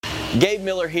Gabe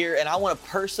Miller here, and I want to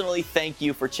personally thank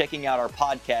you for checking out our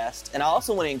podcast. And I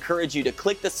also want to encourage you to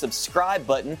click the subscribe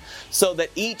button so that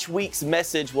each week's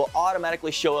message will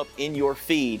automatically show up in your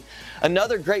feed.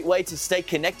 Another great way to stay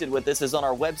connected with us is on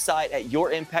our website at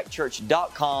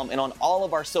yourimpactchurch.com and on all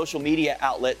of our social media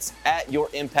outlets at Your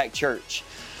Impact Church.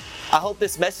 I hope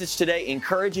this message today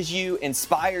encourages you,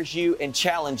 inspires you, and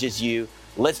challenges you.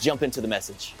 Let's jump into the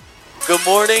message. Good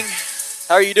morning.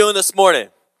 How are you doing this morning?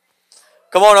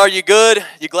 Come on, are you good?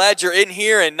 You glad you're in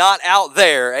here and not out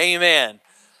there? Amen.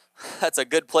 That's a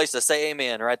good place to say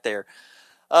amen right there.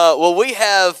 Well, we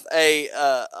have a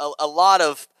lot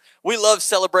of, we love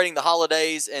celebrating the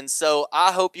holidays, and so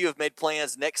I hope you have made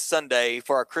plans next Sunday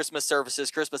for our Christmas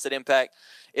services, Christmas at Impact.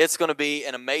 It's going to be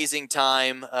an amazing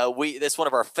time. This is one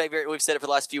of our favorite, we've said it for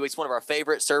the last few weeks, one of our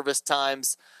favorite service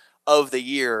times of the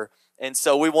year. And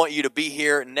so we want you to be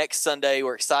here next Sunday.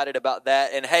 We're excited about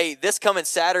that. And hey, this coming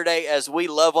Saturday, as we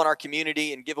love on our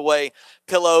community and give away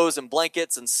pillows and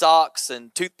blankets and socks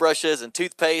and toothbrushes and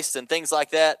toothpaste and things like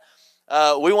that,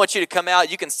 we want you to come out.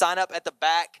 You can sign up at the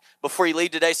back before you leave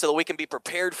today so that we can be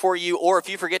prepared for you. Or if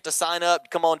you forget to sign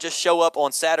up, come on, just show up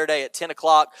on Saturday at 10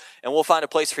 o'clock, and we'll find a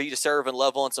place for you to serve and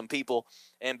love on some people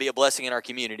and be a blessing in our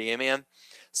community. Amen?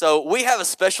 So we have a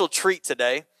special treat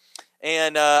today.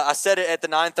 And I said it at the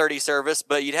 9:30 service,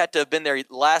 but you'd have to have been there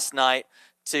last night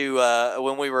to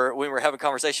when we were having a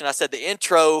conversation. I said the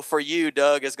intro for you,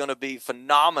 Doug, is going to be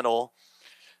phenomenal.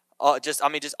 Just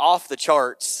off the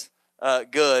charts,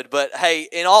 good. But hey,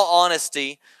 in all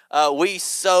honesty, we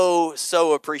so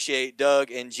appreciate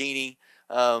Doug and Jeannie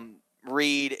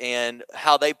Reed and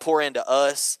how they pour into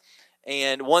us.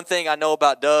 And one thing I know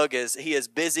about Doug is he is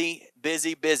busy.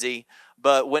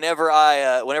 But whenever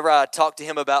I talk to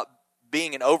him about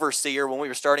being an overseer when we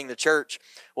were starting the church,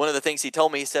 one of the things he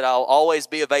told me, he said, I'll always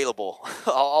be available.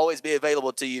 I'll always be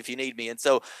available to you if you need me. And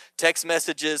so text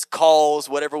messages, calls,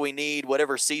 whatever we need,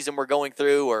 whatever season we're going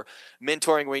through or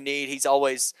mentoring we need, he's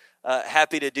always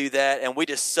happy to do that. And we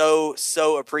just so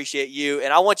appreciate you.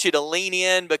 And I want you to lean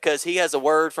in because he has a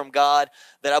word from God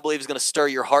that I believe is going to stir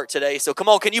your heart today. So come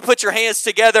on, can you put your hands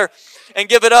together and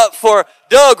give it up for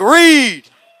Doug Reed?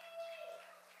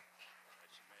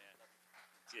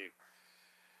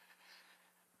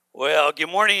 Well, good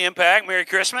morning, Impact. Merry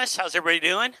Christmas. How's everybody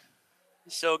doing?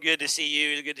 So good to see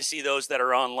you. Good to see those that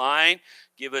are online.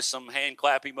 Give us some hand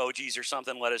clap emojis or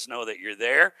something. Let us know that you're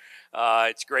there.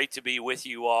 It's great to be with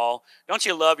you all. Don't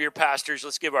you love your pastors?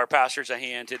 Let's give our pastors a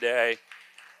hand today.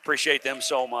 Appreciate them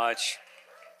so much.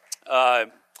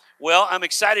 Well, I'm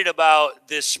excited about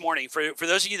this morning. For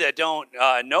those of you that don't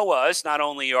know us, not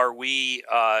only are we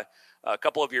a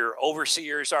couple of your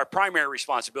overseers, our primary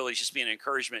responsibility is just being an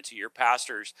encouragement to your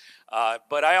pastors.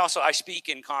 But I speak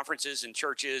in conferences and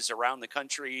churches around the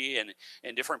country and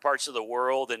in different parts of the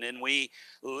world. And then we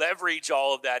leverage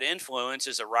all of that influence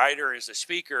as a writer, as a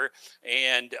speaker.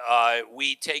 And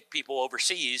we take people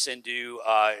overseas and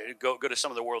go to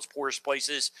some of the world's poorest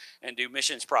places and do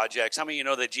missions projects. How many of you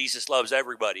know that Jesus loves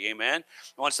everybody? Amen.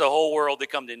 He wants the whole world to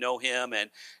come to know him.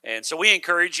 And so we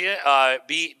encourage you,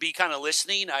 be kind of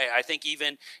listening. I think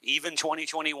even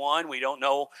 2021, we don't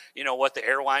know, what the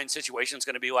airline situation is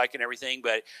going to be like and everything,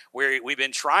 but we've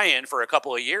been trying for a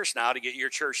couple of years now to get your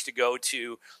church to go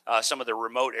to some of the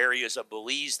remote areas of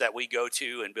Belize that we go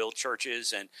to and build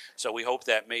churches, and so we hope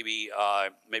that maybe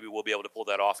we'll be able to pull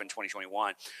that off in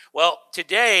 2021. Well,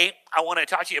 today I want to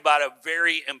talk to you about a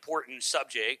very important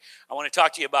subject. I want to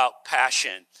talk to you about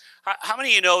passion. How many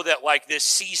of you know that like this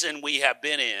season we have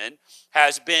been in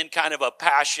has been kind of a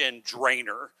passion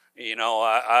drainer?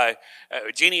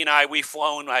 Jeannie and I, we've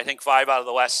flown, I think, 5 out of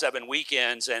the last 7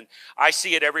 weekends, and I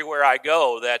see it everywhere I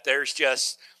go that there's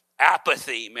just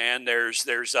apathy, man. There's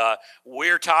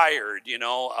we're tired,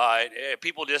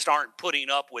 people just aren't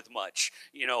putting up with much,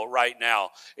 right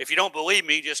now. If you don't believe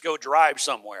me, just go drive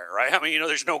somewhere, right? I mean,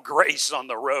 there's no grace on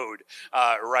the road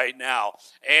right now.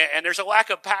 And there's a lack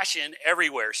of passion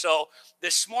everywhere. So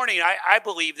this morning, I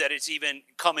believe that it's even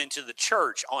come into the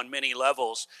church on many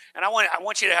levels. And I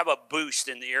want you to have a boost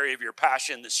in the area of your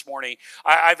passion this morning.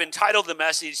 I've entitled the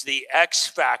message, The X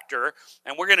Factor,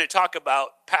 and we're going to talk about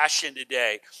passion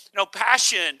today.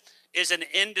 Passion is an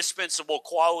indispensable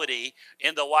quality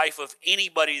in the life of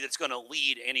anybody that's going to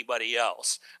lead anybody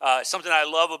else. Something I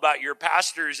love about your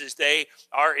pastors is they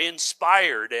are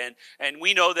inspired, and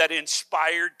we know that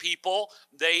inspired people,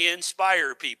 they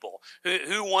inspire people.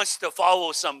 Who wants to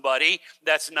follow somebody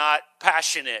that's not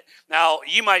passionate? Now,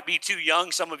 you might be too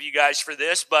young, some of you guys, for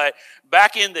this, but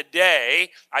back in the day,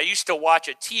 I used to watch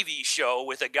a TV show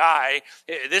with a guy,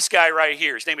 this guy right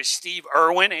here. His name is Steve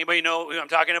Irwin. Anybody know who I'm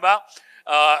talking about?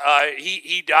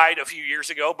 He died a few years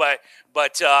ago, but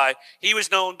he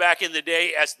was known back in the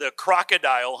day as the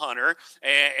crocodile hunter,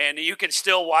 and you can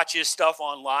still watch his stuff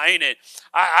online. And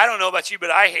I don't know about you,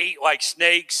 but I hate like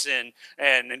snakes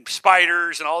and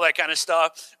spiders and all that kind of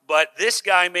stuff. But this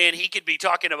guy, man, he could be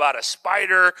talking about a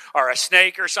spider or a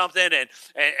snake or something, and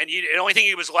the only thing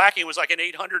he was lacking was like an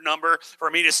 800 number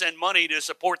for me to send money to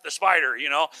support the spider.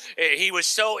 He was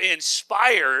so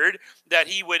inspired that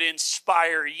he would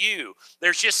inspire you.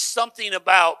 There's just something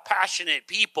about passionate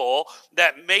people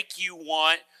that make you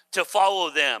want to follow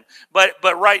them. But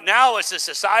right now as a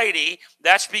society,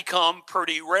 that's become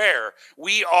pretty rare.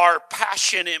 We are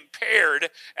passion impaired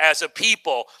as a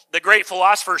people. The great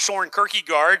philosopher Soren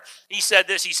Kierkegaard, he said,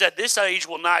 this age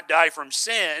will not die from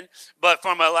sin, but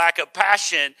from a lack of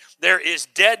passion. There is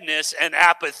deadness and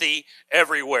apathy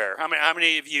everywhere. How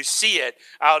many of you see it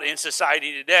out in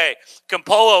society today?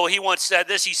 Campolo, he once said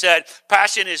this, he said,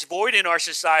 passion is void in our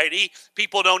society.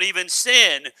 People don't even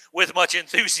sin with much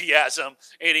enthusiasm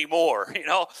anymore.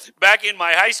 Back in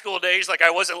my high school days, like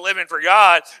I wasn't living for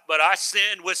God, but I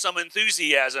sinned with some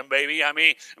enthusiasm, baby. I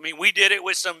mean, we did it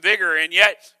with some vigor, and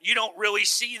yet you don't really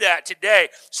see that today.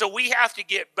 So we have to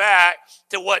get back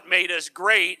to what made us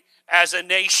great as a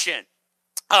nation.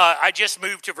 I just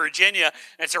moved to Virginia,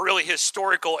 and it's a really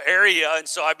historical area, and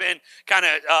so I've been kind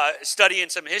of studying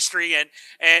some history,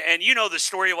 and you know the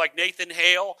story of like Nathan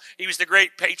Hale. He was the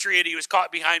great patriot. He was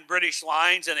caught behind British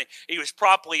lines, and he was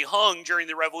promptly hung during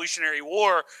the Revolutionary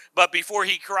War. But before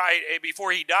he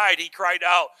died, he cried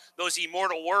out those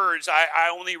immortal words,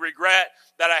 I only regret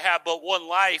that I have but one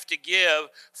life to give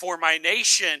for my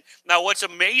nation. Now, what's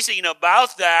amazing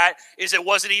about that is it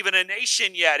wasn't even a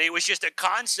nation yet. It was just a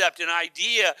concept, an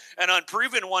idea, an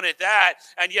unproven one at that,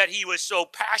 and yet he was so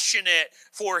passionate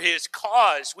for his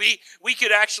cause. We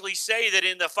could actually say that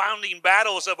in the founding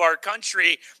battles of our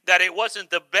country, that it wasn't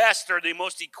the best or the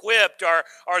most equipped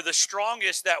or the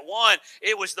strongest that won.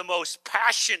 It was the most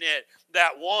passionate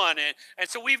that won. And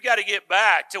so we've got to get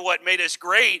back to what made us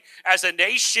great as a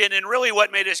nation and really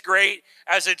what made us great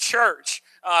as a church.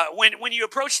 When you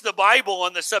approach the Bible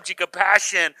on the subject of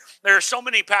passion, there are so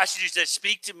many passages that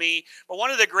speak to me, but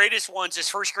one of the greatest ones is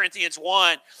 1 Corinthians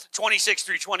 1, 26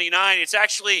 through 29. It's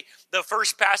actually the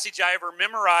first passage I ever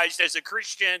memorized as a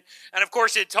Christian, and of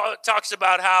course it talks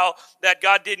about how that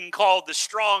God didn't call the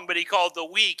strong, but he called the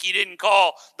weak. He didn't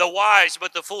call the wise,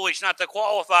 but the foolish, not the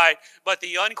qualified, but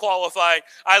the unqualified.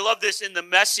 I love this in the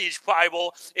Message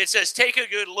Bible. It says, take a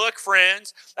good look,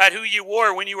 friends, at who you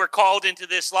were when you were called into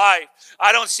this life.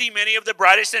 I don't see many of the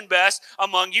brightest and best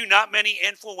among you, not many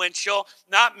influential,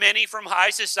 not many from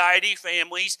high society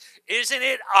families. Isn't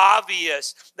it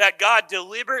obvious that God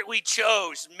deliberately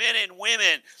chose men and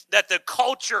women that the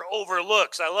culture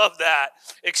overlooks? I love that.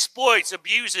 Exploits,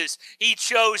 abuses. He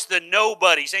chose the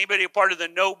nobodies. Anybody a part of the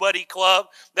nobody club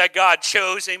that God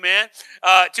chose, amen?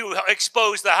 To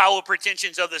expose the hollow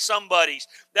pretensions of the somebodies.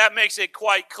 That makes it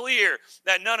quite clear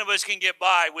that none of us can get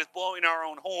by with blowing our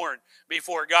own horn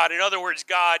before God. In other words,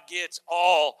 God gets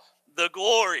all the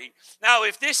glory. Now,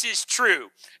 if this is true,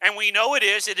 and we know it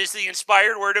is the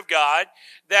inspired word of God,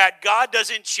 that God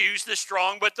doesn't choose the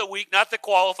strong but the weak, not the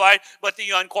qualified but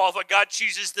the unqualified. God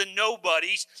chooses the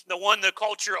nobodies, the one the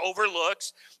culture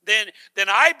overlooks. Then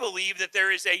I believe that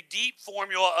there is a deep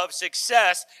formula of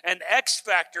success, an X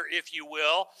factor, if you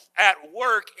will, at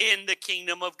work in the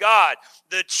kingdom of God.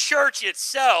 The church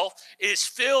itself is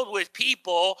filled with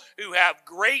people who have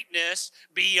greatness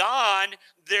beyond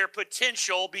their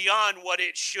potential, beyond what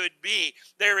it should be.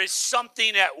 There is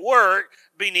something at work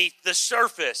beneath the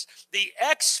surface. The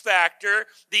X factor,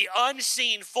 the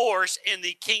unseen force in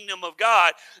the kingdom of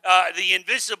God, the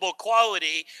invisible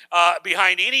quality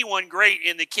behind anyone great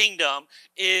in the kingdom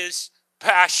is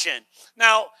passion.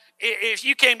 Now, if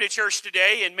you came to church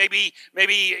today and maybe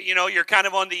you're kind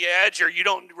of on the edge, or you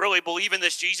don't really believe in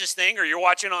this Jesus thing, or you're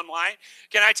watching online,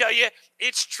 can I tell you,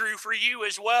 it's true for you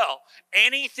as well.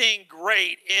 Anything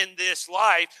great in this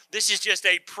life, this is just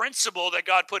a principle that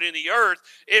God put in the earth.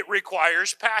 It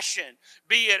requires passion,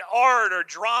 be it art or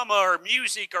drama or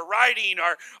music or writing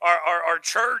or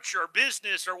church or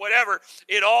business or whatever.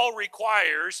 It all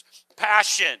requires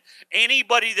passion.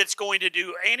 Anybody that's going to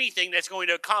do anything that's going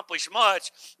to accomplish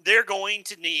much, they're going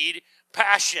to need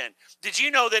passion. Did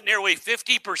you know that nearly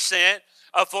 50%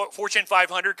 of Fortune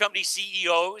 500 company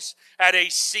CEOs had a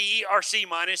C or C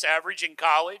minus average in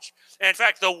college? And in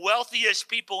fact, the wealthiest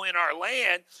people in our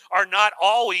land are not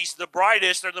always the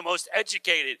brightest or the most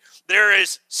educated. There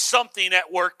is something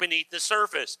at work beneath the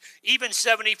surface. Even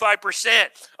 75%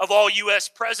 of all U.S.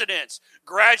 presidents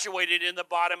graduated in the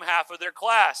bottom half of their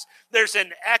class. There's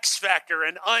an X factor,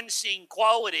 an unseen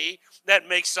quality that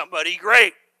makes somebody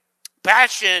great.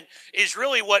 Passion is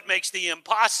really what makes the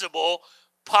impossible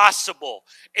possible.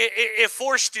 If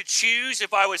forced to choose,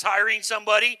 if I was hiring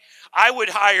somebody, I would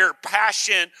hire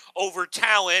passion over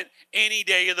talent any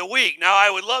day of the week. Now, I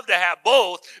would love to have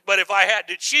both, but if I had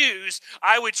to choose,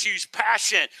 I would choose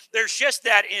passion. There's just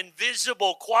that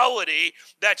invisible quality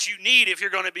that you need if you're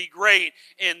going to be great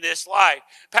in this life.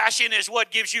 Passion is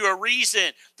what gives you a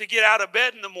reason to get out of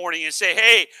bed in the morning and say,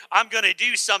 hey, I'm going to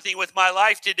do something with my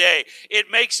life today.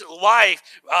 It makes life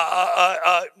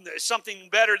something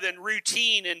better than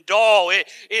routine and dull.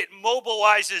 It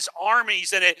mobilizes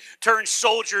armies and it turns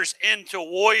soldiers into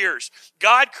warriors.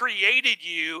 God created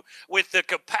you with the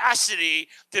capacity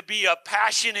to be a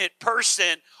passionate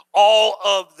person all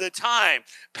of the time.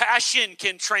 Passion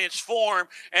can transform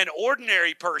an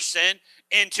ordinary person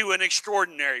into an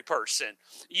extraordinary person.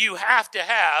 You have to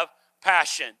have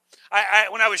passion.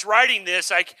 When I was writing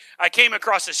this, I came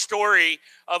across a story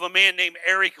of a man named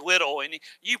Eric Liddell, and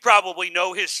you probably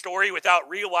know his story without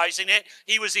realizing it.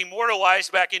 He was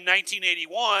immortalized back in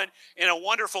 1981 in a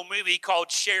wonderful movie called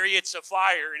Chariots of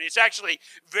Fire, and it's actually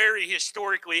very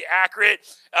historically accurate.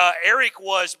 Eric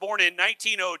was born in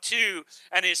 1902,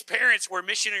 and his parents were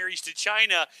missionaries to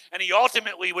China, and he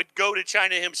ultimately would go to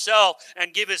China himself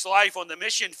and give his life on the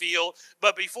mission field.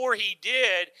 But before he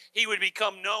did, he would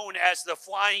become known as the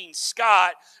Flying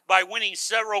Scot by winning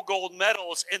several gold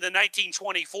medals in the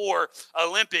 1924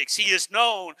 Olympics. He is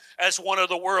known as one of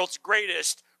the world's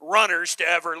greatest runners to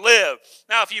ever live.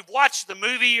 Now, if you've watched the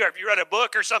movie or if you read a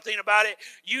book or something about it,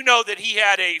 you know that he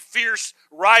had a fierce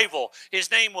rival. His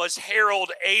name was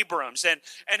Harold Abrams. And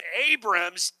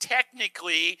Abrams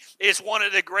technically is one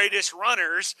of the greatest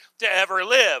runners to ever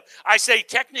live. I say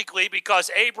technically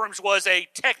because Abrams was a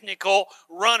technical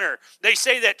runner. They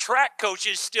say that track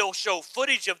coaches still show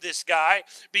footage of this guy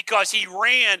because he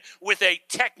ran with a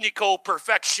technical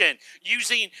perfection,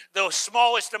 using the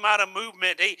smallest amount of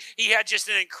movement. He had just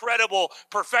an incredible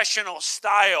professional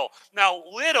style. Now,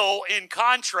 Liddell, in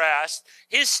contrast,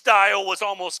 his style was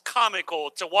almost comical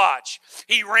to watch.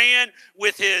 He ran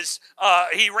with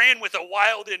a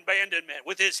wild abandonment,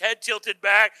 with his head tilted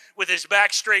back, with his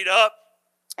back straight up,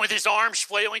 with his arms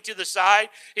flailing to the side,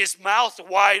 his mouth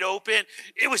wide open.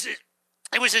 It was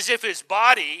as if his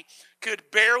body could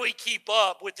barely keep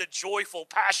up with the joyful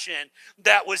passion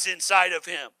that was inside of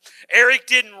him. Eric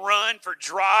didn't run for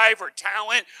drive or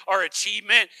talent or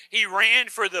achievement. He ran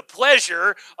for the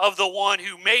pleasure of the one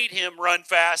who made him run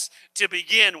fast to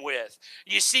begin with.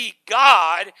 You see,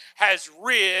 God has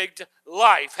rigged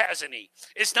life, hasn't he?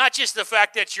 It's not just the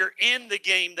fact that you're in the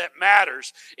game that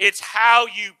matters. It's how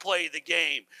you play the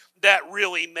game that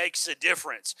really makes a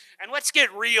difference. And let's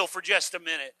get real for just a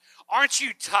minute. Aren't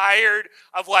you tired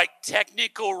of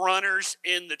technical runners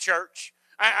in the church?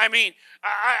 I mean,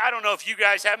 I don't know if you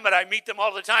guys have them, but I meet them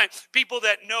all the time. People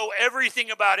that know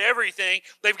everything about everything.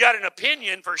 They've got an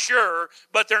opinion for sure,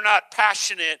 but they're not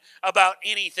passionate about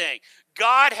anything.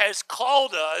 God has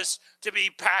called us to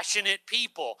be passionate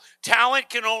people. Talent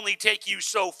can only take you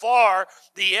so far.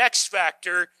 The X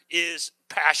factor is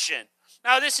passion.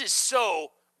 Now, this is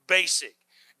so basic.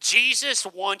 Jesus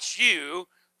wants you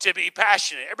to be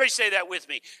passionate. Everybody say that with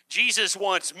me. Jesus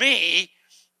wants me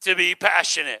to be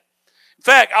passionate. In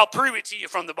fact, I'll prove it to you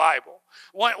from the Bible.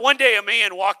 One day a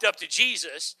man walked up to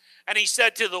Jesus and he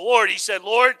said to the Lord, he said,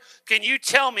 Lord, can you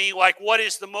tell me what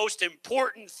is the most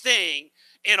important thing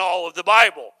in all of the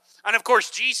Bible? And of course,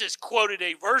 Jesus quoted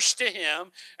a verse to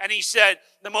him and he said,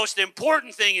 the most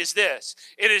important thing is this.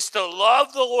 It is to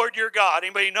love the Lord your God.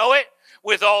 Anybody know it?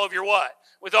 With all of your what?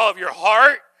 With all of your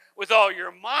heart, with all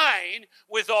your mind,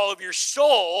 with all of your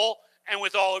soul, and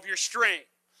with all of your strength.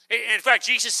 In fact,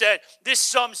 Jesus said, this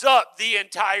sums up the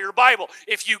entire Bible.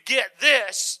 If you get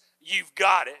this, you've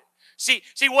got it. See,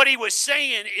 what he was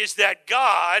saying is that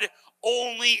God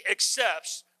only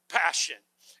accepts passion.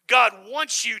 God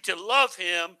wants you to love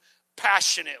him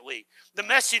passionately. The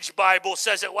Message Bible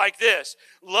says it like this.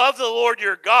 Love the Lord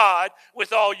your God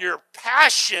with all your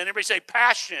passion. Everybody say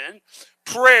passion,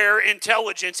 prayer,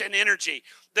 intelligence, and energy.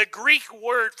 The Greek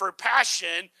word for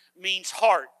passion means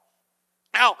heart.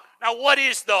 Now, what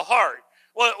is the heart?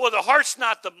 Well, the heart's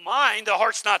not the mind. The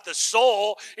heart's not the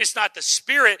soul. It's not the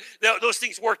spirit. Those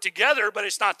things work together, but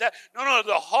it's not that. No,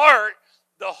 the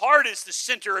heart is the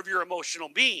center of your emotional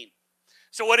being.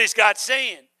 So what is God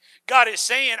saying? God is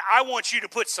saying, I want you to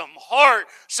put some heart,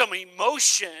 some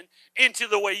emotion into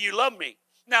the way you love me.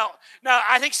 Now,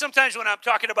 I think sometimes when I'm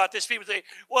talking about this, people say,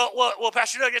 well,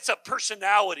 Pastor Doug, it's a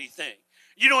personality thing.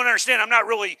 You don't understand. I'm not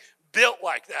really built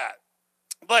like that.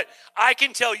 But I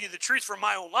can tell you the truth from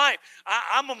my own life.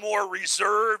 I'm a more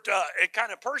reserved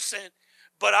kind of person,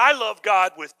 but I love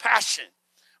God with passion.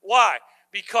 Why?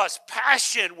 Because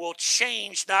passion will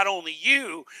change not only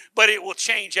you, but it will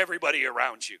change everybody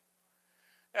around you.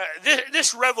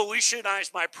 This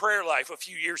revolutionized my prayer life a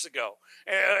few years ago.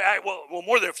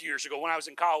 More than a few years ago when I was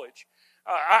in college.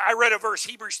 I read a verse,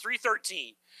 Hebrews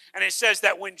 3:13, and it says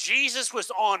that when Jesus was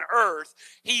on earth,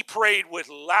 he prayed with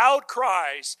loud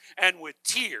cries and with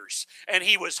tears, and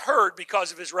he was heard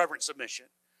because of his reverent submission.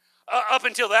 Up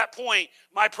until that point,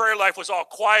 my prayer life was all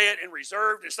quiet and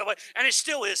reserved and stuff like that, and it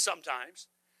still is sometimes.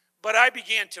 But I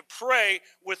began to pray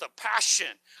with a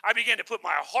passion. I began to put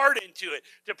my heart into it,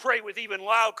 to pray with even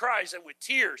loud cries and with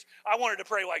tears. I wanted to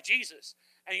pray like Jesus.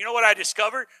 And you know what I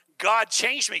discovered? God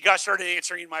changed me. God started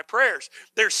answering my prayers.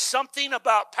 There's something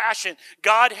about passion.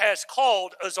 God has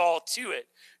called us all to it.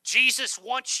 Jesus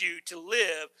wants you to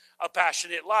live a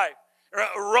passionate life.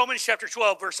 Romans chapter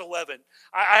 12, verse 11.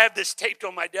 I have this taped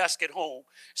on my desk at home.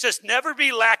 It says, never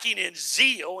be lacking in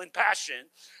zeal and passion,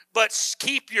 but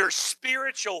keep your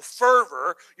spiritual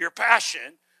fervor, your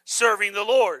passion, serving the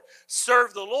Lord.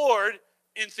 Serve the Lord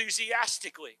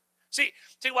enthusiastically. See,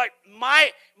 like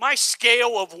my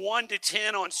scale of 1 to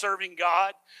 10 on serving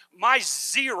God, my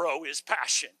 0 is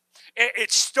passion.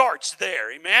 It starts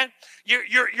there, amen?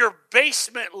 Your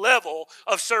basement level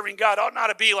of serving God ought not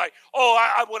to be like,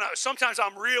 sometimes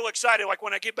I'm real excited, like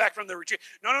when I get back from the retreat.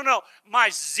 No. My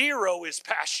 0 is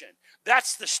passion.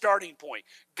 That's the starting point.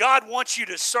 God wants you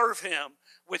to serve him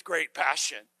with great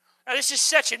passion. Now, this is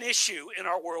such an issue in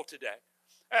our world today.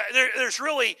 There's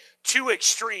really two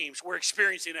extremes we're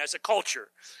experiencing as a culture.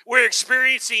 We're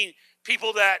experiencing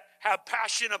people that have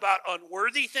passion about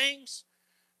unworthy things,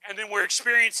 and then we're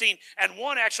experiencing, and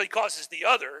one actually causes the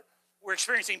other, we're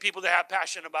experiencing people that have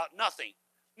passion about nothing.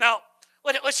 Now,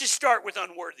 let's just start with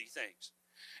unworthy things.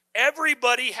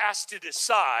 Everybody has to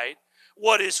decide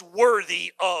what is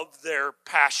worthy of their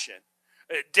passion.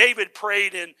 David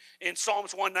prayed in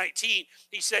Psalms 119.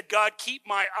 He said, God, keep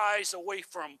my eyes away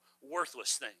from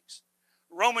worthless things.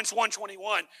 Romans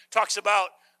 1:21 talks about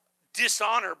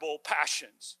dishonorable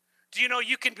passions. Do you know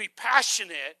you can be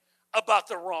passionate about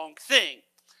the wrong thing?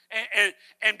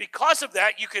 And because of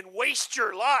that, you can waste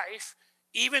your life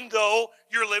even though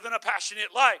you're living a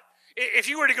passionate life. If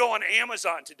you were to go on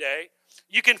Amazon today,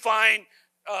 you can find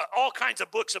all kinds of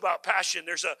books about passion.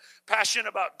 There's a passion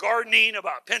about gardening,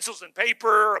 about pencils and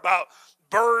paper, about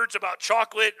birds, about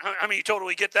chocolate. I mean, you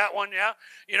totally get that one, yeah?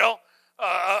 You know,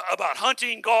 about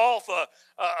hunting, golf,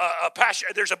 a passion.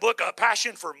 There's a book, A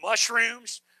Passion for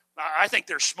Mushrooms. I think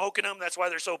they're smoking them. That's why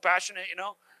they're so passionate, you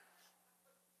know.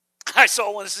 I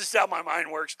saw one, this is how my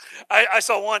mind works. I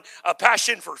saw one, A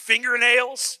Passion for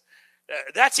Fingernails.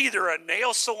 That's either a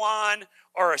nail salon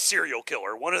or a serial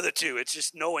killer, one of the two. It's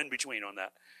just no in between on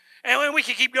that. And we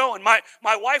can keep going. My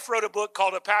wife wrote a book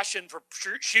called A Passion for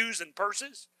Shoes and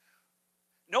Purses.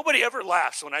 Nobody ever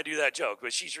laughs when I do that joke,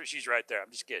 but she's right there.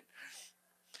 I'm just kidding.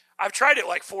 I've tried it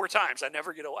like 4 times. I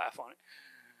never get a laugh on it.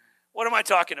 What am I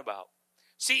talking about?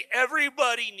 See,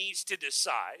 everybody needs to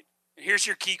decide, and here's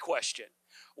your key question.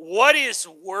 What is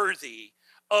worthy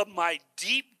of my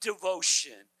deep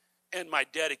devotion and my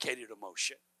dedicated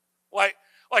emotion? Like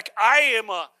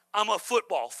I'm a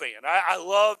football fan. I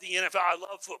love the NFL. I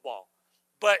love football.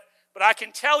 But I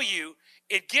can tell you,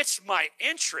 it gets my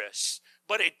interest,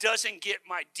 but it doesn't get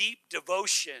my deep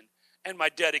devotion and my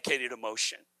dedicated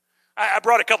emotion. I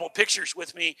brought a couple pictures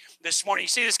with me this morning. You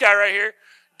see this guy right here?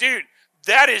 Dude,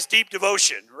 that is deep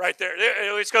devotion right there.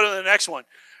 Let's go to the next one.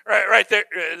 Right there,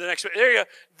 the next one. There you go.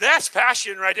 That's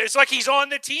passion right there. It's like he's on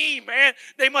the team, man.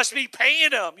 They must be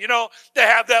paying him, to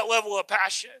have that level of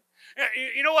passion.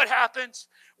 You know what happens?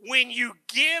 When you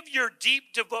give your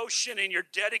deep devotion and your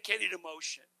dedicated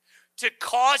emotion to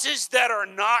causes that are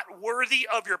not worthy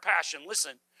of your passion,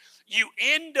 listen, you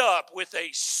end up with a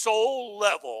soul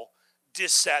level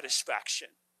dissatisfaction.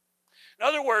 In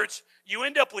other words, you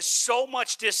end up with so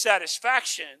much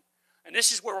dissatisfaction, and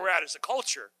this is where we're at as a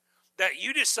culture, that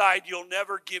you decide you'll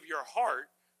never give your heart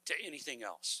to anything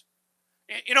else.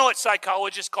 You know what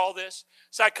psychologists call this?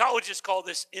 Psychologists call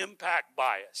this impact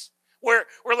bias. Where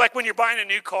like when you're buying a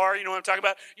new car, you know what I'm talking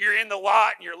about? You're in the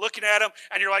lot and you're looking at them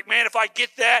and you're like, man, if I get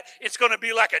that, it's going to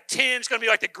be like a 10. It's going to be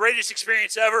like the greatest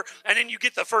experience ever. And then you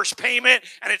get the first payment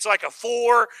and it's like a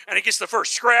 4, and it gets the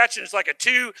first scratch and it's like a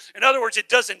 2. In other words, it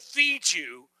doesn't feed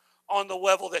you on the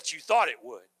level that you thought it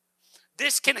would.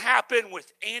 This can happen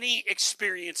with any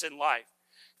experience in life.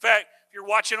 In fact, if you're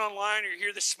watching online or you're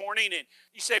here this morning and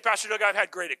you say, Pastor Doug, I've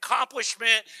had great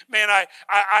accomplishment. Man,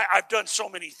 I've done so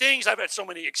many things. I've had so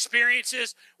many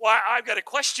experiences. Well, I've got a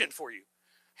question for you.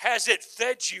 Has it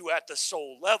fed you at the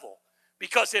soul level?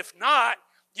 Because if not,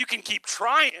 you can keep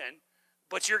trying,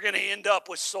 but you're going to end up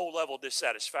with soul level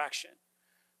dissatisfaction.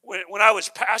 When I was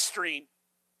pastoring,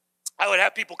 I would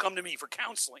have people come to me for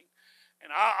counseling.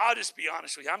 And I'll just be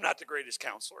honest with you, I'm not the greatest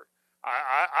counselor.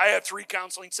 I have 3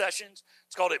 counseling sessions.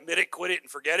 It's called admit it, quit it, and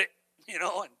forget it, and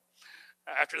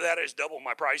after that I just double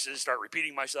my prices, start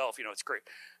repeating myself, it's great.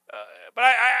 But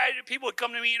people would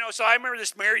come to me, so I remember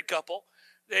this married couple.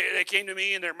 They came to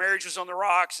me and their marriage was on the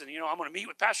rocks, and, I'm going to meet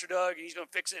with Pastor Doug and he's going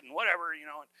to fix it and whatever, and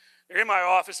they're in my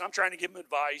office. I'm trying to give them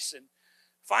advice, and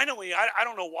finally, I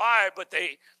don't know why, but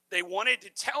they wanted to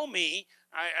tell me,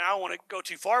 and I don't want to go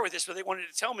too far with this, but they wanted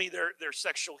to tell me their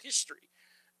sexual history.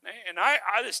 And I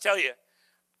just tell you,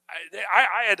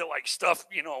 I had to stuff,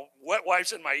 wet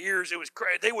wipes in my ears. It was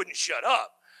crazy. They wouldn't shut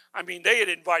up. I mean, they had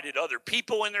invited other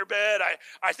people in their bed.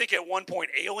 I think at one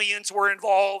point aliens were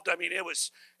involved. I mean, it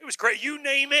was great. You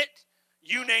name it,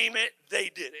 they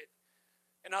did it.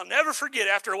 And I'll never forget,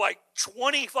 after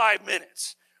 25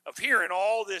 minutes of hearing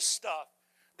all this stuff,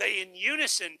 they in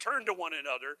unison turned to one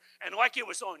another, and like it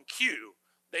was on cue,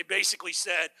 they basically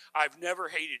said, I've never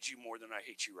hated you more than I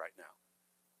hate you right now.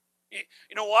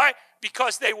 You know why?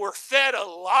 Because they were fed a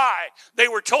lie. They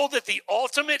were told that the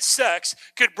ultimate sex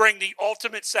could bring the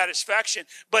ultimate satisfaction,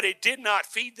 but it did not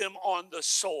feed them on the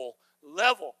soul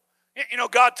level.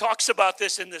 God talks about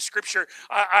this in the scripture.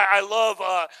 I love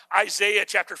Isaiah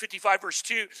chapter 55, verse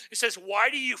 2. It says, why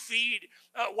do you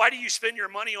spend your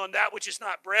money on that which is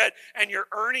not bread and your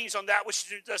earnings on that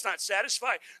which does not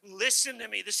satisfy? Listen to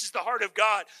me. This is the heart of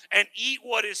God. And eat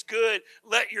what is good.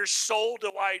 Let your soul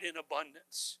delight in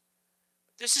abundance.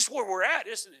 This is where we're at,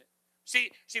 isn't it?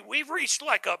 See, we've reached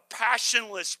a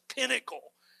passionless pinnacle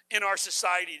in our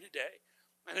society today.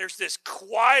 And there's this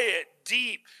quiet,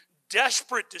 deep,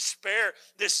 desperate despair,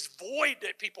 this void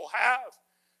that people have.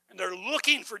 And they're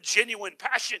looking for genuine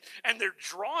passion, and they're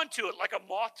drawn to it like a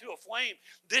moth to a flame.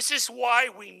 This is why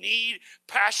we need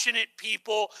passionate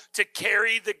people to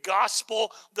carry the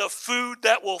gospel, the food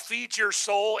that will feed your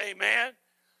soul, amen?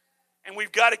 And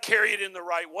we've got to carry it in the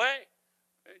right way.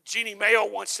 Jeannie Mayo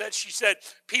once said, she said,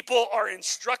 people are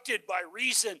instructed by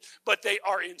reason, but they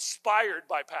are inspired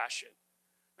by passion.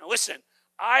 Now listen,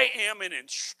 I am an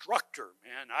instructor,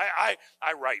 man.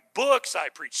 I write books, I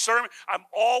preach sermons, I'm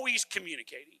always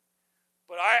communicating.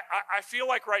 But I feel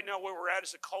like right now where we're at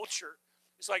as a culture,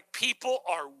 it's like people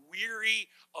are weary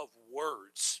of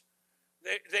words.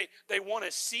 They want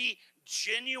to see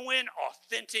genuine,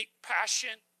 authentic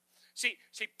passion. See,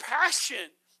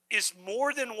 passion is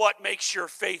more than what makes your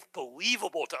faith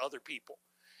believable to other people.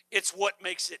 It's what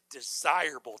makes it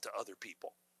desirable to other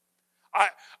people.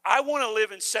 I want to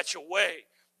live in such a way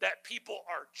that people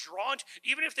are drawn to,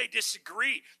 even if they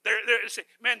disagree. They're saying,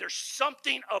 man, there's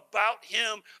something about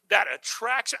him that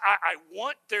attracts. I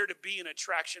want there to be an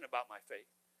attraction about my faith.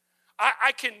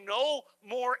 I can no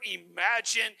more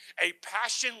imagine a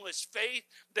passionless faith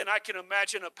than I can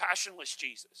imagine a passionless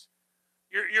Jesus.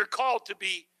 You're called to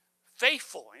be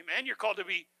faithful, amen? You're called to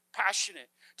be passionate.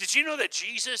 Did you know that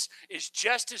Jesus is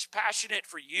just as passionate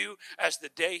for you as the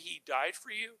day he died for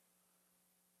you?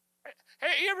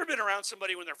 Hey, you ever been around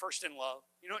somebody when they're first in love?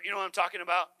 You know what I'm talking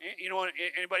about? You know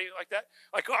anybody like that?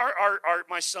 Like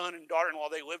my son and daughter-in-law,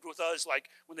 they lived with us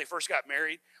when they first got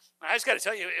married. I just got to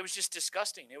tell you, it was just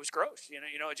disgusting. It was gross.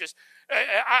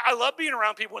 I love being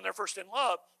around people when they're first in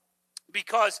love,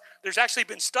 because there's actually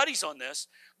been studies on this,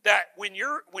 that when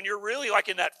you're really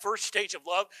in that first stage of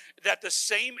love, that the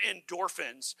same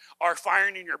endorphins are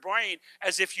firing in your brain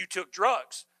as if you took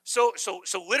drugs. So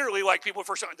literally, people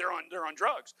first they're on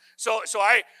drugs. So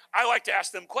I like to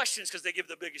ask them questions because they give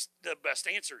the best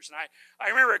answers. And I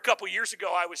remember a couple years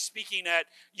ago I was speaking at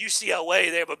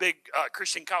UCLA. They have a big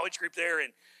Christian college group there,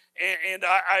 and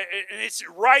it's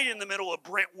right in the middle of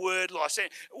Brentwood, Los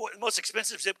Angeles, most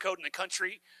expensive zip code in the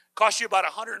country. Costs you about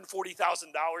 $140,000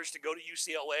 to go to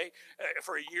UCLA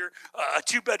for a year. A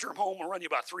 2-bedroom home will run you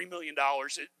about $3 million.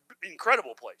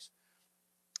 Incredible place.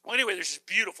 Well, anyway, there's this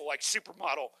beautiful,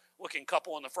 supermodel looking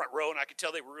couple in the front row, and I could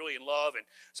tell they were really in love. And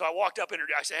so I walked up and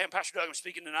I said, "Hey, I'm Pastor Doug. I'm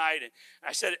speaking tonight." And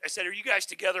I said, "Are you guys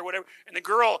together, whatever?" And the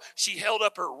girl, she held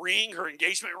up her ring, her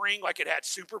engagement ring, like it had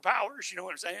superpowers. You know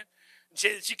what I'm saying? And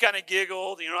she kind of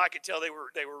giggled. I could tell they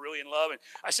were really in love. And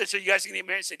I said, "So you guys can get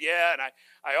married?" She said, "Yeah." And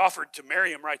I offered to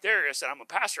marry him right there. I said, "I'm a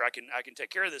pastor. I can take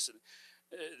care of this." And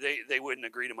they wouldn't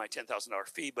agree to my $10,000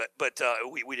 fee, but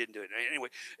we didn't do it anyway.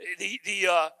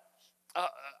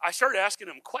 I started asking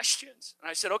them questions, and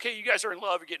I said, "Okay, you guys are in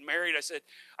love. You're getting married." I said,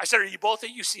 "Are you both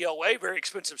at UCLA? Very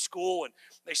expensive school?" And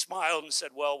they smiled and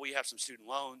said, "Well, we have some student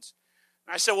loans."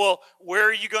 And I said, "Well, where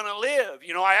are you going to live?"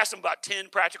 I asked them about 10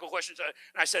 practical questions, and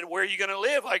I said, "Where are you going to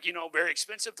live? Like, very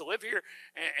expensive to live here."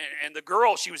 And the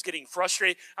girl, she was getting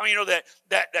frustrated. I mean,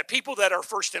 that people that are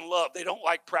first in love, they don't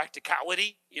like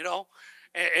practicality,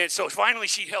 And so finally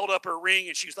she held up her ring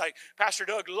and she was like, "Pastor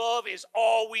Doug, love is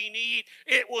all we need.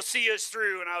 It will see us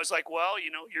through." And I was like, "Well,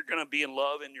 you're going to be in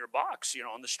love in your box,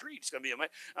 on the street. It's going to be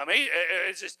amazing."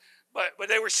 It's just, but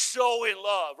they were so in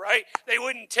love, right? They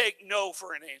wouldn't take no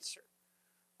for an answer.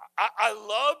 I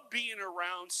love being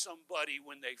around somebody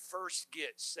when they first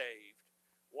get saved.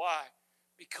 Why?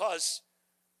 Because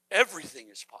everything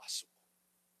is possible.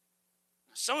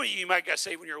 Some of you might got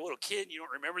saved when you were a little kid and you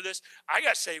don't remember this. I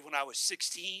got saved when I was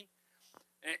 16.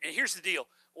 And here's the deal.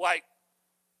 Like,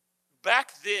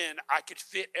 back then, I could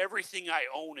fit everything I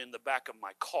own in the back of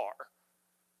my car.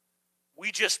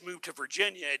 We just moved to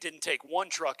Virginia. It didn't take one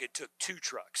truck. It took 2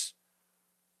 trucks.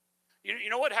 You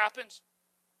know what happens?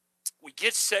 We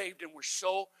get saved and we're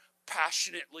so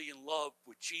passionately in love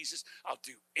with Jesus. I'll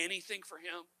do anything for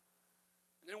him.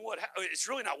 And then it's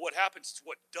really not what happens. It's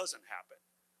what doesn't happen.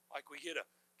 Like, we get a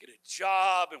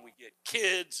job and we get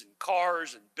kids and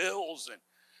cars and bills and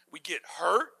we get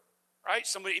hurt, right?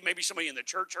 Maybe somebody in the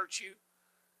church hurts you.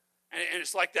 And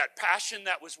it's like that passion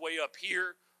that was way up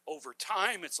here. Over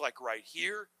time, it's like right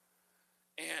here.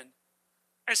 And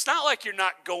it's not like you're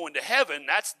not going to heaven.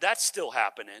 That's still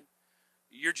happening.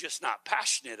 You're just not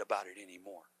passionate about it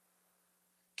anymore.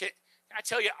 Can I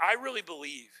tell you, I really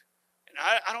believe, and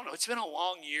I don't know, it's been a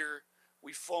long year.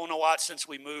 We've flown a lot since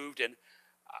we moved, and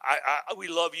we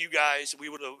love you guys. We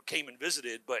would have came and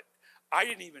visited, but I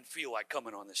didn't even feel like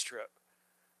coming on this trip.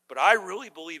 But I really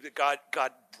believe that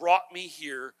God brought me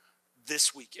here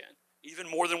this weekend, even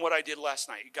more than what I did last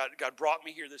night. God brought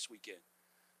me here this weekend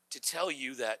to tell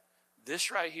you that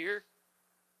this right here,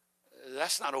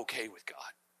 that's not okay with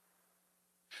God.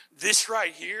 This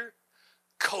right here,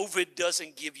 COVID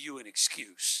doesn't give you an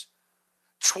excuse.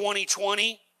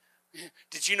 2020,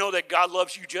 did you know that God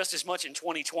loves you just as much in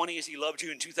 2020 as he loved you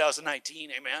in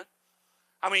 2019? Amen?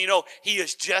 I mean, he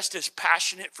is just as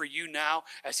passionate for you now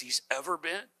as he's ever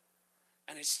been.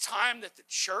 And it's time that the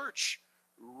church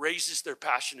raises their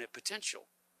passionate potential.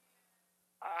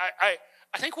 I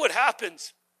think what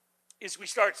happens is we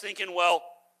start thinking, well,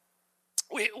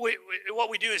 what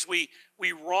we do is we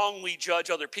wrongly judge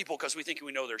other people because we think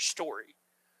we know their story.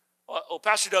 Oh,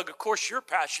 Pastor Doug, of course you're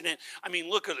passionate. I mean,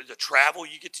 look at the travel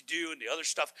you get to do and the other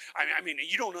stuff. I mean,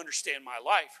 you don't understand my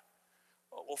life.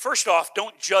 Well, first off,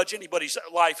 don't judge anybody's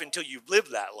life until you've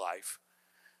lived that life.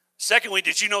 Secondly,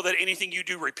 did you know that anything you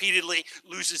do repeatedly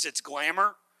loses its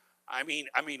glamour? I mean,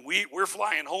 we're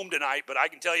flying home tonight, but I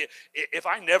can tell you, if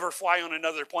I never fly on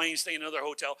another plane, stay in another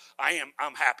hotel,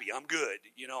 I'm happy. I'm good.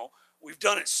 We've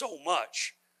done it so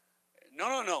much.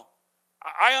 No.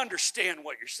 I understand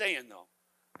what you're saying, though.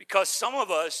 Because some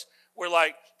of us, we're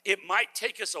like, it might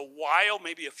take us a while,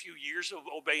 maybe a few years of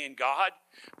obeying God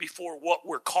before what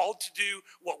we're called to do,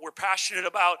 what we're passionate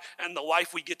about, and the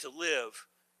life we get to live,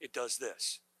 it does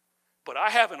this. But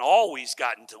I haven't always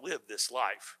gotten to live this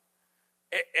life.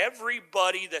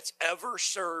 Everybody that's ever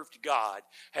served God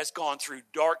has gone through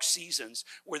dark seasons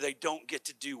where they don't get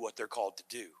to do what they're called to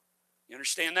do. You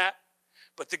understand that?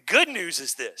 But the good news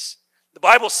is this. The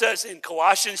Bible says in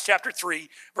Colossians chapter 3,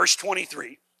 verse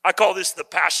 23, I call this the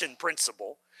passion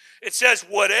principle. It says,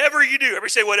 whatever you do, everybody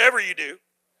say whatever you do,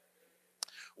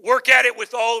 work at it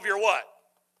with all of your what?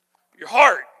 Your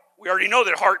heart. We already know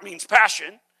that heart means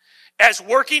passion. As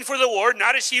working for the Lord,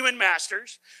 not as human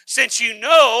masters, since you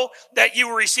know that you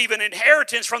will receive an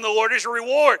inheritance from the Lord as a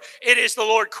reward. It is the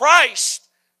Lord Christ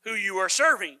who you are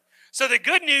serving. So the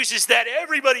good news is that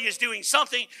everybody is doing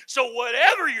something, so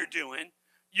whatever you're doing,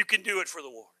 you can do it for the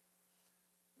Lord.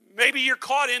 Maybe you're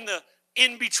caught in the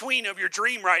in-between of your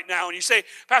dream right now, and you say,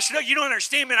 Pastor Doug, you don't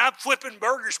understand, man, I'm flipping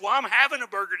burgers. Well, I'm having a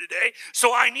burger today,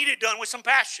 so I need it done with some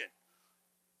passion.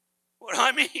 What do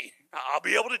I mean? I'll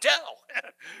be able to tell.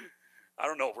 I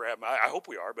don't know if we're having, I hope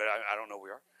we are, but I don't know if we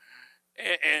are.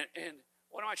 And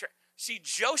what am I trying? See,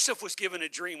 Joseph was given a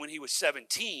dream when he was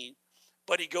 17,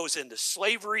 but he goes into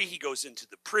slavery. He goes into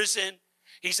the prison.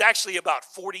 He's actually about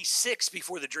 46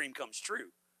 before the dream comes true.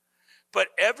 But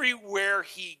everywhere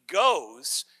he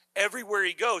goes,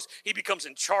 he becomes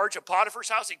in charge of Potiphar's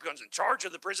house. He becomes in charge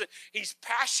of the prison. He's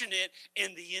passionate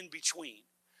in the in-between.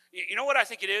 You know what I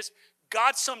think it is?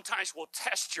 God sometimes will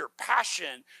test your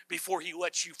passion before he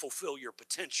lets you fulfill your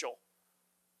potential.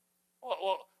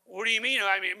 Well, what do you mean?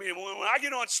 I mean, when I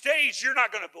get on stage, you're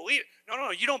not going to believe it.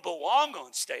 No, you don't belong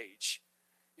on stage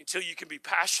until you can be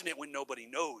passionate when nobody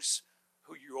knows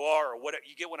who you are or what.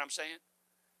 You get what I'm saying?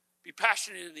 Be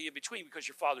passionate in the in-between because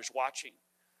your Father's watching.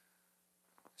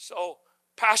 So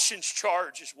passion's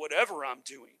charge is whatever I'm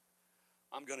doing,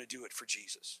 I'm going to do it for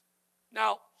Jesus.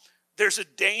 Now, there's a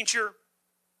danger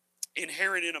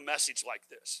inherent in a message like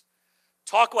this.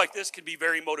 Talk like this can be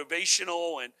very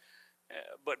motivational,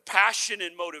 but passion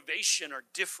and motivation are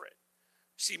different.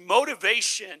 See,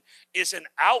 motivation is an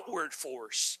outward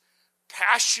force.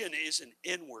 Passion is an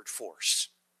inward force.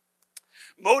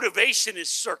 Motivation is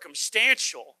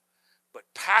circumstantial, but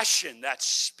passion, that's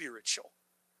spiritual.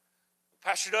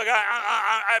 Pastor Doug,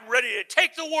 I'm ready to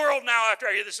take the world now after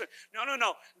I hear this.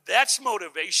 No. That's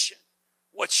motivation.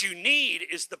 What you need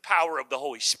is the power of the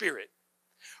Holy Spirit.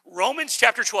 Romans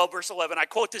chapter 12, verse 11. I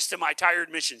quote this to my tired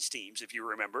missions teams, if you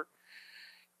remember.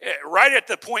 Right at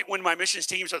the point when my missions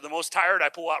teams are the most tired, I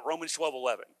pull out Romans 12,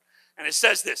 11. And it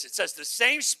says this. It says, the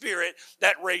same Spirit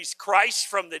that raised Christ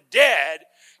from the dead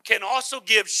can also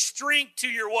give strength to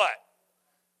your what?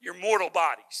 Your mortal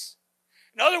bodies.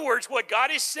 In other words, what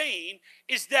God is saying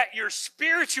is that your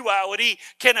spirituality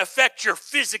can affect your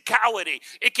physicality.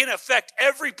 It can affect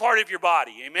every part of your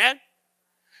body. Amen?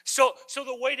 So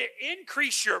the way to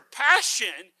increase your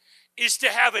passion is to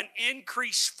have an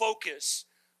increased focus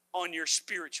on your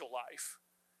spiritual life.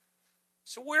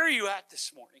 So where are you at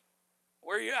this morning?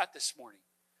 Where are you at this morning?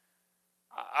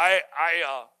 I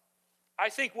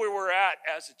think where we're at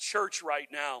as a church right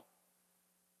now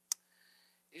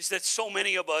is that so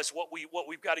many of us, what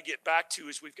we've got to get back to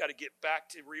is we've got to get back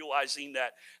to realizing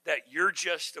that you're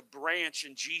just a branch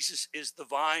and Jesus is the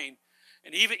vine.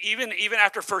 And even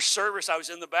after first service, I was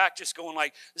in the back just going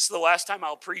like, this is the last time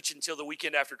I'll preach until the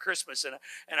weekend after Christmas.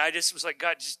 And I just was like,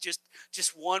 God,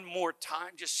 just one more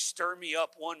time, just stir me up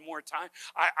one more time.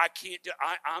 I can't do.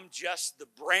 I'm just the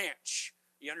branch.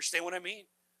 You understand what I mean?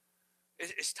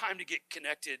 It's time to get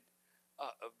connected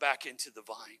back into the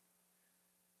vine.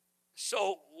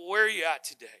 So where are you at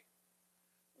today?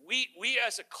 We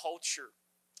as a culture,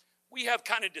 we have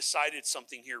kind of decided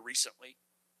something here recently.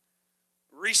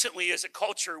 Recently, as a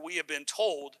culture, we have been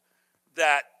told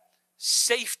that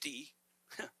safety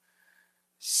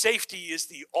is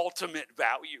the ultimate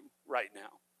value right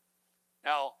now.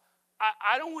 Now,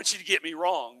 I don't want you to get me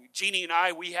wrong. Jeannie and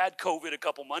I, we had COVID a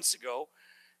couple months ago,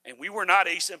 and we were not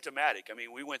asymptomatic. I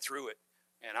mean, we went through it.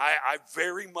 And I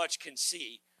very much can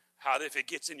see how if it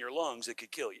gets in your lungs, it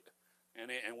could kill you. And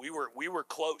we were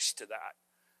close to that.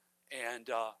 And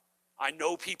I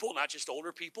know people, not just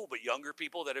older people, but younger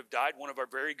people that have died. One of our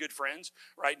very good friends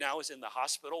right now is in the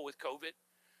hospital with COVID.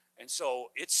 And so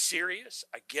it's serious.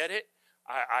 I get it.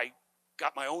 I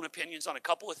got my own opinions on a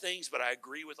couple of things, but I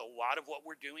agree with a lot of what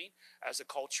we're doing as a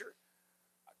culture.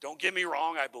 Don't get me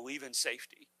wrong, I believe in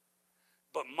safety.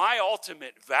 But my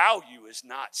ultimate value is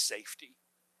not safety.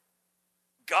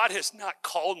 God has not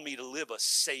called me to live a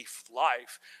safe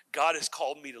life. God has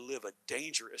called me to live a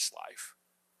dangerous life.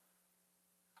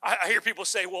 I hear people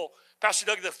say, well, Pastor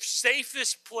Doug, the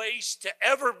safest place to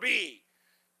ever be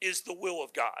is the will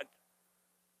of God.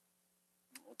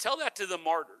 Well, tell that to the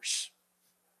martyrs.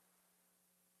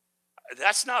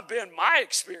 That's not been my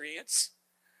experience.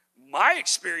 My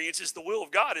experience is the will of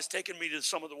God has taken me to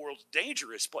some of the world's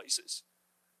dangerous places.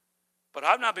 But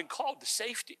I've not been called to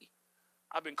safety.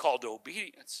 I've been called to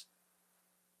obedience.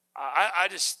 I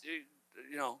just,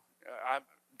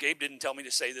 Gabe didn't tell me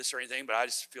to say this or anything, but I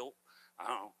just feel, I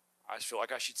don't know. I just feel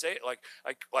like I should say it.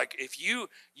 Like if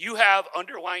you have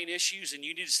underlying issues and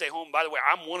you need to stay home. By the way,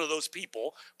 I'm one of those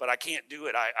people, but I can't do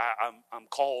it. I'm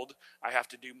called. I have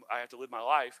to live my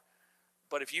life.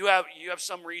 But if you have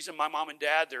some reason, my mom and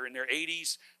dad, they're in their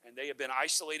 80s and they have been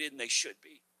isolated, and they should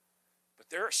be. But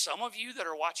there are some of you that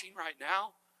are watching right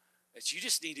now that you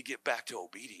just need to get back to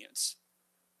obedience.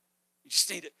 You just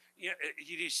need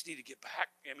to get back.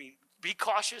 I mean, be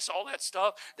cautious, all that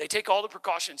stuff. They take all the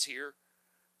precautions here,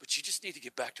 but you just need to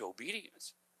get back to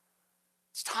obedience.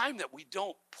 It's time that we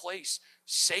don't place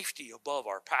safety above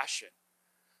our passion.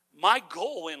 My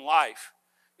goal in life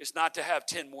is not to have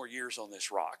 10 more years on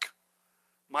this rock.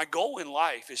 My goal in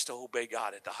life is to obey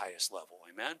God at the highest level.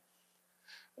 Amen?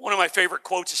 One of my favorite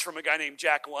quotes is from a guy named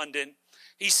Jack London.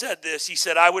 He said this. He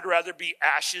said, "I would rather be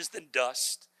ashes than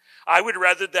dust. I would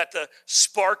rather that the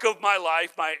spark of my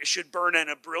life should burn in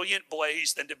a brilliant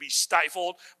blaze than to be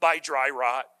stifled by dry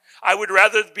rot. I would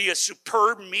rather be a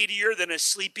superb meteor than a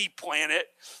sleepy planet.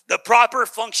 The proper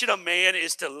function of man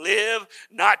is to live,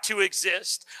 not to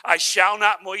exist. I shall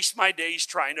not waste my days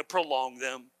trying to prolong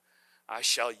them. I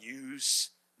shall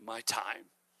use my time."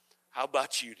 How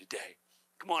about you today?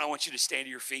 Come on, I want you to stand to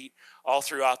your feet all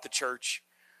throughout the church.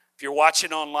 If you're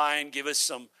watching online, give us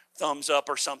some thumbs up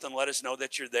or something. Let us know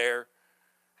that you're there.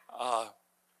 I'll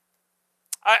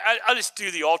just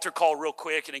do the altar call real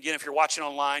quick. And again, if you're watching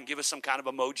online, give us some kind of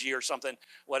emoji or something.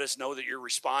 Let us know that you're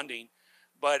responding.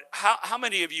 But how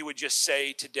many of you would just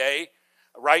say today,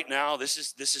 right now, this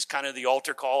is kind of the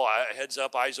altar call, heads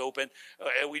up, eyes open.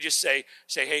 We just say,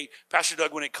 hey, Pastor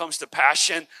Doug, when it comes to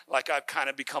passion, like I've kind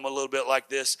of become a little bit like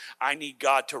this, I need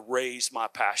God to raise my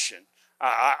passion.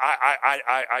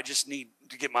 I just need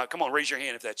to get come on, raise your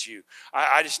hand if that's you.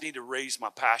 I just need to raise my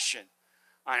passion.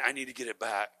 I need to get it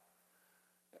back.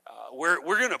 We're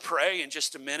going to pray in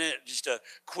just a minute, just a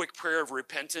quick prayer of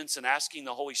repentance and asking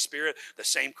the Holy Spirit, the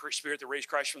same Spirit that raised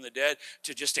Christ from the dead,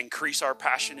 to just increase our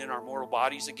passion in our mortal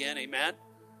bodies again. Amen.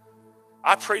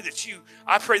 I pray that you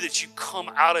come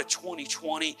out of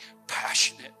 2020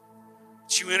 passionate.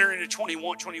 That you enter into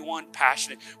 2021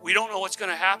 passionate. We don't know what's going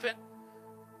to happen,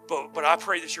 but I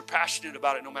pray that you're passionate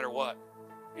about it no matter what.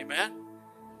 Amen.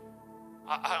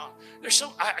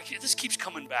 This keeps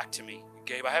coming back to me,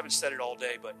 Gabe. I haven't said it all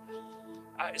day, but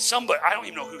somebody, I don't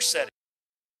even know who said it.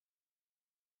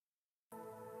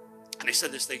 And they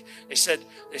said this. They said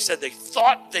they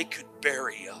thought they could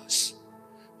bury us,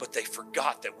 but they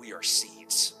forgot that we are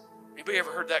seeds. Anybody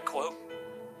ever heard that quote?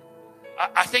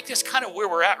 I think that's kind of where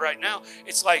we're at right now.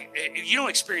 It's like you don't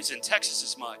experience it in Texas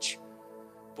as much,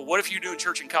 but what if you're doing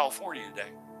church in California today?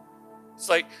 It's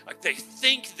like they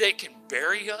think they can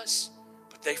bury us,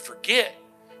 but they forget.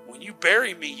 When you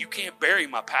bury me, you can't bury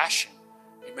my passion.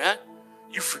 Amen?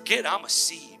 You forget I'm a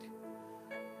seed.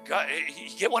 God, you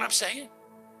get what I'm saying?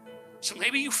 So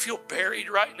maybe you feel buried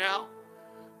right now,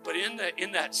 but in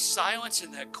that silence,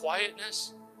 in that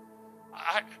quietness,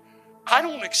 I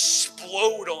don't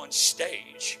explode on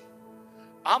stage.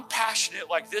 I'm passionate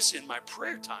like this in my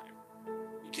prayer time.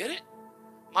 You get it?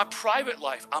 My private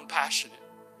life, I'm passionate.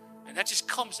 And that just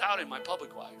comes out in my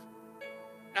public life.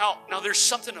 Now there's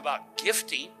something about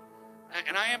gifting,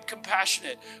 and I am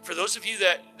compassionate. For those of you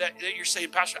that you're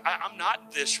saying, Pastor, I'm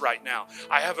not this right now.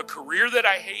 I have a career that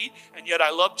I hate, and yet I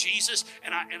love Jesus,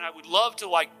 and I would love to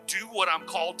do what I'm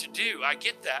called to do. I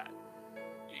get that.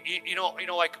 You know,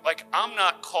 like I'm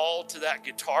not called to that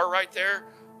guitar right there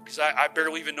because I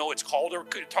barely even know it's called a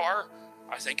guitar.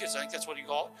 I think that's what you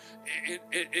call it.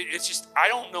 It's just I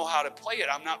don't know how to play it.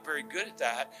 I'm not very good at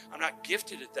that. I'm not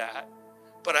gifted at that.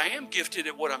 But I am gifted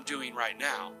at what I'm doing right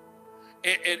now.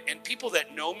 And people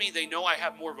that know me, they know I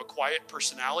have more of a quiet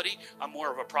personality. I'm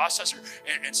more of a processor.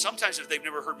 And sometimes if they've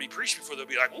never heard me preach before, they'll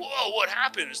be like, whoa, what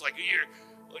happened? It's like,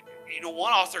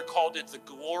 one author called it the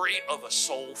glory of a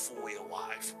soul fully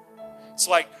alive. It's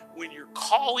like when your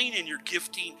calling and your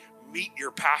gifting meet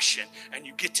your passion and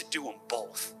you get to do them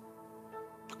both.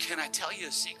 But can I tell you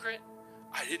a secret?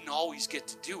 I didn't always get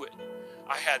to do it.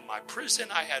 I had my prison.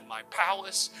 I had my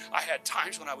palace. I had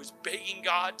times when I was begging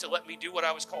God to let me do what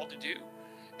I was called to do.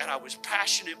 And I was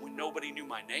passionate when nobody knew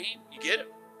my name. You get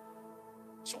it?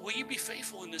 So will you be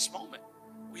faithful in this moment?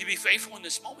 Will you be faithful in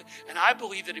this moment? And I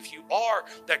believe that if you are,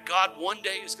 that God one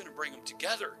day is going to bring them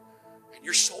together and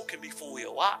your soul can be fully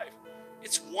alive.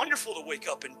 It's wonderful to wake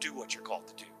up and do what you're called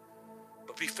to do.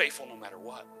 But be faithful no matter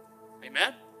what.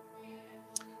 Amen?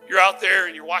 You're out there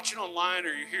and you're watching online or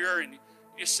you're here and you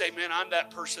just say, man, I'm that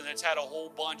person that's had a whole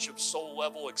bunch of soul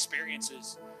level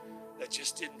experiences that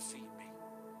just didn't feed me.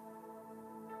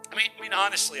 I mean,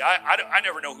 honestly, I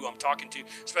never know who I'm talking to,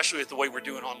 especially with the way we're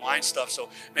doing online stuff. So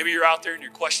maybe you're out there and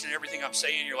you're questioning everything I'm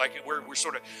saying. You're like, we're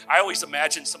sort of, I always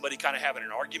imagine somebody kind of having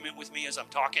an argument with me as I'm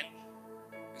talking.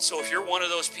 And so if you're one of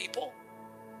those people,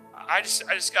 I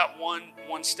just got one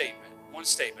statement. One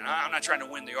statement. I'm not trying to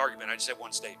win the argument. I just have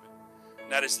one statement.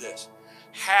 And that is this.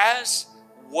 Has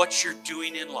what you're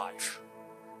doing in life,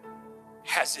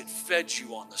 has it fed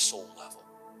you on the soul level?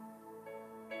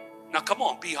 Now, come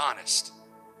on, be honest.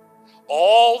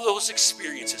 All those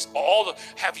experiences,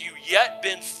 have you yet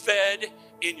been fed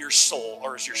in your soul,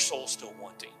 or is your soul still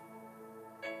wanting?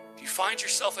 If you find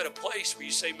yourself at a place where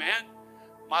you say, man,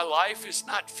 my life is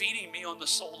not feeding me on the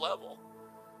soul level.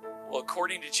 Well,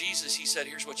 according to Jesus, he said,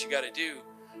 here's what you got to do.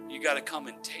 You got to come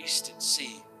and taste and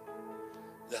see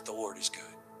that the Lord is good.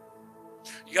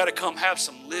 You got to come have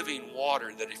some living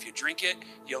water that if you drink it,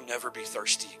 you'll never be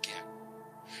thirsty again.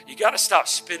 You got to stop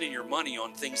spending your money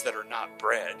on things that are not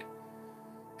bread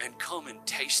and come and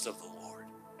taste of the Lord.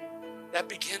 That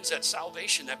begins at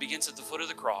salvation. That begins at the foot of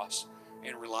the cross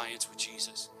in reliance with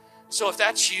Jesus. So if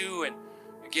that's you, and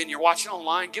again, you're watching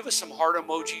online, give us some heart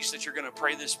emojis that you're going to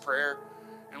pray this prayer.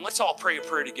 And let's all pray a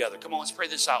prayer together. Come on, let's pray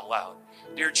this out loud.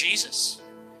 Dear Jesus,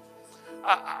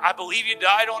 I believe you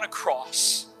died on a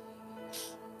cross.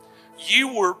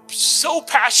 You were so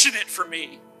passionate for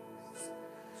me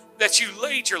that you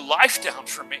laid your life down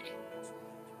for me.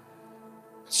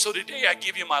 So today I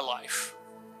give you my life.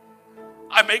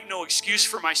 I make no excuse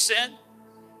for my sin,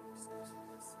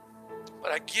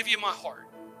 but I give you my heart.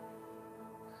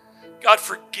 God,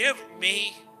 forgive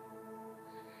me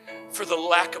for the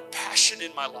lack of passion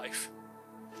in my life,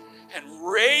 and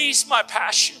raise my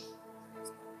passion,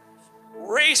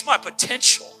 raise my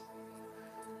potential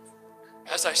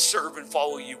as I serve and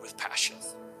follow you with passion.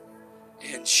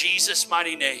 In Jesus'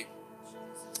 mighty name.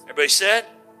 Everybody said?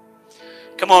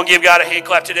 Come on, give God a hand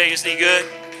clap today. Isn't he good?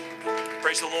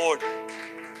 Praise the Lord.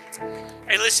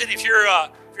 Hey, listen, if you're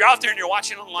out there and you're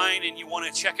watching online and you want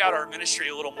to check out our ministry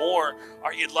a little more,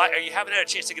 or you haven't had a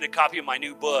chance to get a copy of my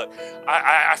new book,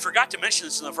 I forgot to mention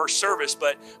this in the first service,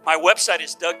 but my website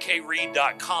is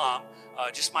DougKReed.com.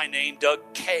 Just my name,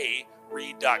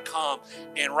 DougKReed.com.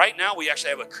 And right now we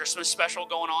actually have a Christmas special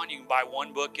going on. You can buy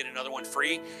one book, get another one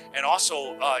free. And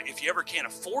also, if you ever can't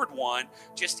afford one,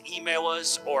 just email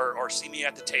us or see me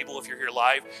at the table if you're here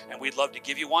live, and we'd love to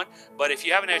give you one. But if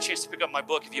you haven't had a chance to pick up my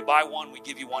book, if you buy one, we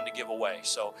give you one to give away.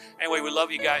 So anyway, we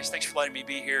love you guys. Thanks for letting me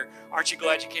be here. Aren't you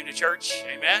glad you came to church?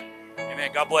 Amen?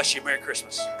 Amen. God bless you. Merry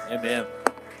Christmas. Amen.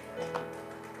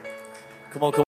 Come on.